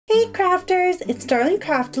Hey crafters, it's Darling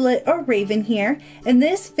Craftolate or Raven here, and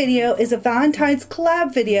this video is a Valentine's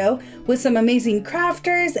collab video with some amazing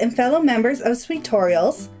crafters and fellow members of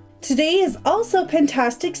Sweetorials. Today is also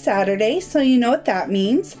Pentastic Saturday, so you know what that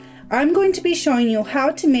means. I'm going to be showing you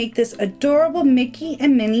how to make this adorable Mickey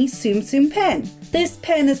and Minnie Tsum Tsum pen. This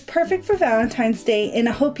pen is perfect for Valentine's Day and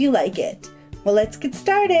I hope you like it. Well, let's get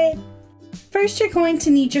started. First, you're going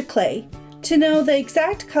to need your clay. To know the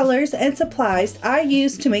exact colors and supplies I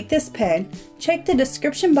used to make this pen, check the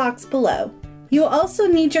description box below. You will also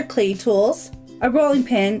need your clay tools, a rolling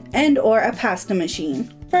pin, and or a pasta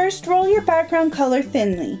machine. First, roll your background color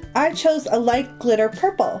thinly. I chose a light glitter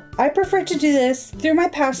purple. I prefer to do this through my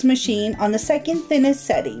pasta machine on the second thinnest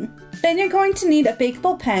setting. Then you're going to need a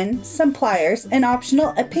bakeable pen, some pliers, and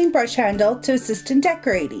optional a paintbrush handle to assist in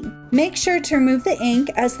decorating. Make sure to remove the ink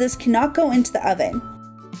as this cannot go into the oven.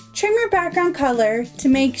 Trim your background color to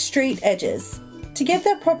make straight edges. To get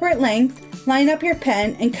the appropriate length, line up your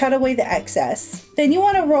pen and cut away the excess. Then you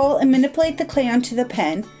want to roll and manipulate the clay onto the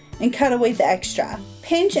pen and cut away the extra.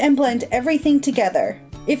 Pinch and blend everything together.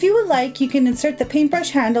 If you would like, you can insert the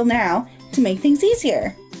paintbrush handle now to make things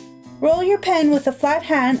easier. Roll your pen with a flat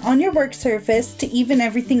hand on your work surface to even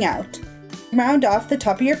everything out. Round off the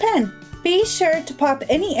top of your pen. Be sure to pop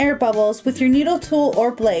any air bubbles with your needle tool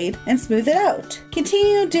or blade and smooth it out.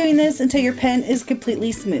 Continue doing this until your pen is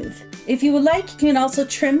completely smooth. If you would like, you can also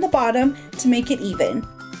trim the bottom to make it even.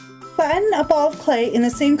 Flatten a ball of clay in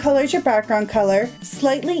the same color as your background color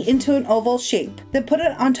slightly into an oval shape, then put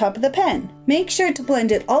it on top of the pen. Make sure to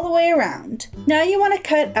blend it all the way around. Now you want to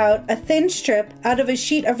cut out a thin strip out of a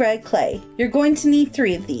sheet of red clay. You're going to need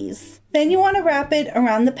 3 of these. Then you want to wrap it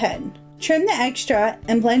around the pen. Trim the extra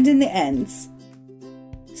and blend in the ends.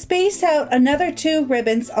 Space out another 2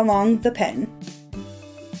 ribbons along the pen.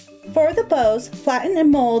 For the bows, flatten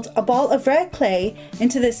and mold a ball of red clay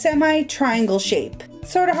into the semi-triangle shape.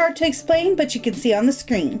 Sort of hard to explain, but you can see on the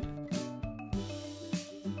screen.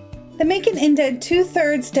 Then make an indent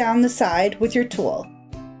 2/3 down the side with your tool.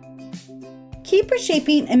 Keep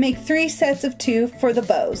reshaping and make 3 sets of 2 for the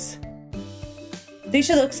bows. They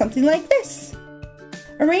should look something like this.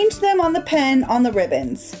 Arrange them on the pen on the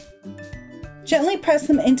ribbons. Gently press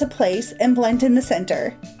them into place and blend in the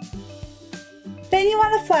center. Then you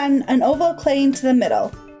want to flatten an oval clay into the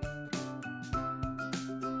middle.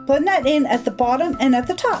 Blend that in at the bottom and at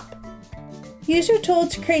the top. Use your tool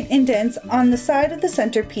to create indents on the side of the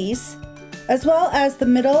centerpiece, as well as the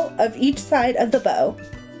middle of each side of the bow.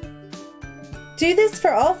 Do this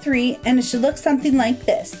for all 3 and it should look something like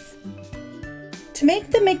this. To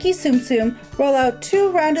make the Mickey Tsum Tsum, roll out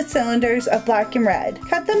 2 rounded cylinders of black and red.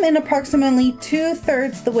 Cut them in approximately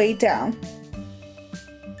 2/3 the way down.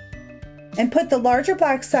 And put the larger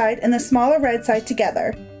black side and the smaller red side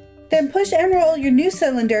together. Then push and roll your new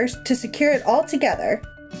cylinders to secure it all together.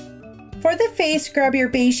 For the face, grab your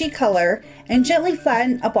beigey color and gently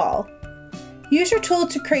flatten a ball. Use your tool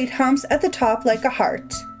to create humps at the top like a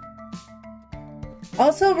heart.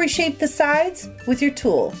 Also reshape the sides with your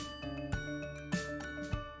tool.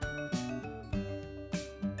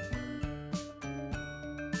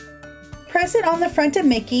 Press it on the front of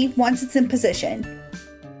Mickey once it's in position.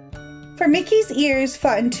 For Mickey's ears,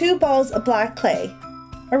 flatten 2 balls of black clay.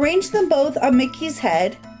 Arrange them both on Mickey's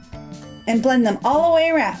head and blend them all the way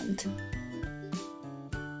around.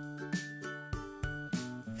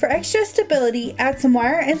 For extra stability, add some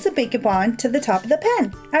wire and some Bake Bond to the top of the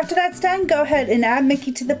pen. After that's done, go ahead and add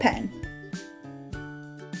Mickey to the pen.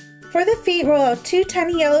 For the feet, roll out 2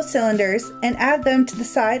 tiny yellow cylinders and add them to the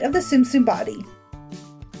side of the Tsum Tsum body.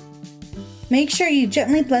 Make sure you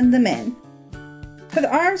gently blend them in. For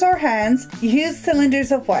the arms or hands, use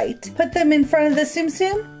cylinders of white. Put them in front of the Tsum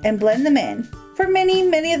Tsum and blend them in. For Minnie,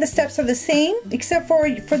 many of the steps are the same, except for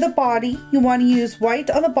the body, you want to use white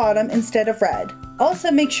on the bottom instead of red.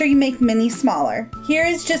 Also, make sure you make Minnie smaller. Here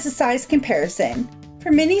is just a size comparison.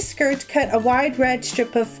 For Minnie's skirt, cut a wide red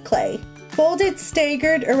strip of clay. Fold it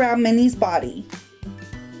staggered around Minnie's body.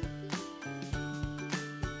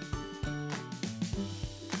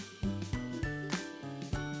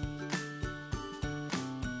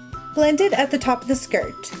 Blend it at the top of the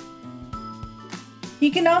skirt. You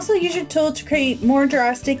can also use your tool to create more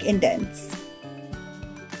drastic indents.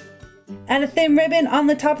 Add a thin ribbon on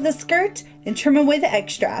the top of the skirt and trim away the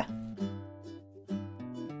extra.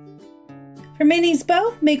 For Minnie's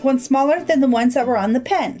bow, make one smaller than the ones that were on the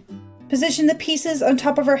pen. Position the pieces on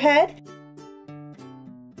top of her head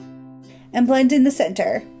and blend in the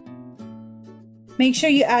center. Make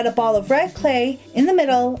sure you add a ball of red clay in the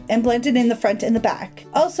middle and blend it in the front and the back.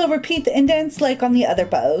 Also repeat the indents like on the other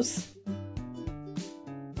bows.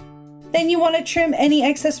 Then you want to trim any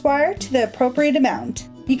excess wire to the appropriate amount.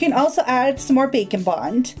 You can also add some more bacon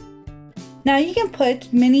bond. Now you can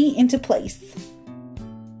put Minnie into place.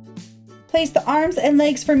 Place the arms and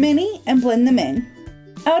legs for Minnie and blend them in.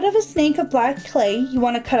 Out of a snake of black clay, you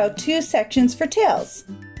want to cut out 2 sections for tails.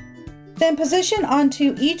 Then position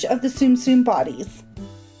onto each of the Tsum Tsum bodies.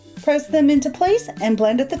 Press them into place and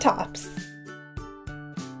blend at the tops.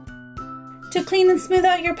 To clean and smooth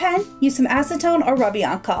out your pen, use some acetone or rubbing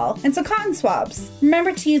alcohol and some cotton swabs.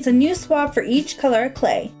 Remember to use a new swab for each color of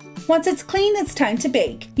clay. Once it's clean, it's time to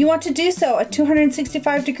bake. You want to do so at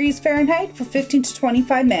 265 degrees Fahrenheit for 15 to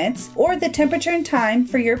 25 minutes, or the temperature and time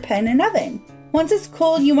for your pen and oven. Once it's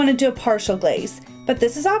cooled, you want to do a partial glaze, but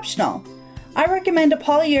this is optional. I recommend a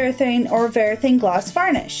polyurethane or varathane gloss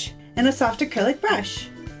varnish and a soft acrylic brush.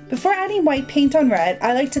 Before adding white paint on red,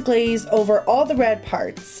 I like to glaze over all the red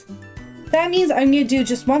parts. That means I'm going to do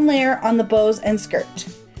just 1 layer on the bows and skirt.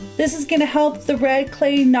 This is going to help the red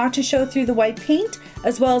clay not to show through the white paint,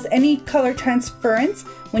 as well as any color transference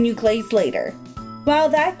when you glaze later. While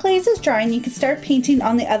that glaze is drying, you can start painting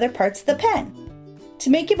on the other parts of the pen. To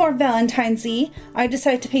make it more Valentine's-y, I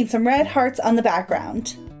decided to paint some red hearts on the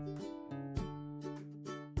background.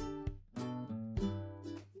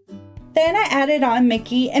 Then I added on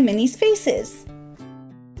Mickey and Minnie's faces.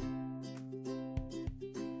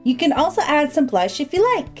 You can also add some blush if you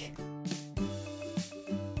like.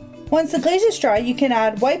 Once the glaze is dry, you can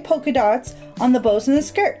add white polka dots on the bows and the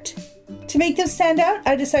skirt. To make them stand out,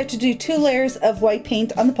 I decided to do 2 layers of white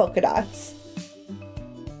paint on the polka dots.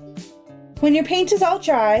 When your paint is all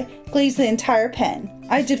dry, glaze the entire pen.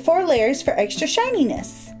 I did 4 layers for extra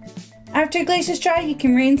shininess. After glaze is dry, you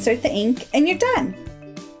can reinsert the ink and you're done.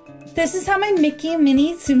 This is how my Mickey and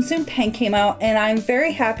Minnie Tsum Tsum pen came out, and I'm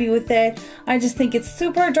very happy with it. I just think it's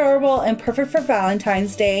super adorable and perfect for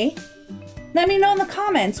Valentine's Day. Let me know in the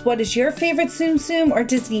comments, what is your favorite Tsum Tsum or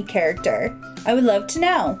Disney character? I would love to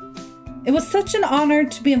know. It was such an honor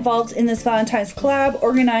to be involved in this Valentine's collab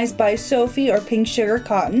organized by Sophie or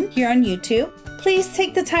PinkSugarCotton here on YouTube. Please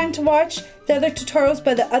take the time to watch the other tutorials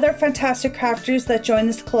by the other fantastic crafters that join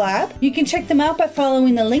this collab. You can check them out by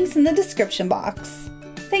following the links in the description box.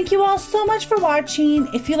 Thank you all so much for watching.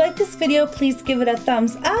 If you like this video, please give it a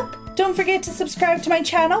thumbs up. Don't forget to subscribe to my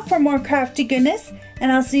channel for more crafty goodness,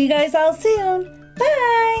 and I'll see you guys all soon.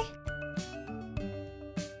 Bye!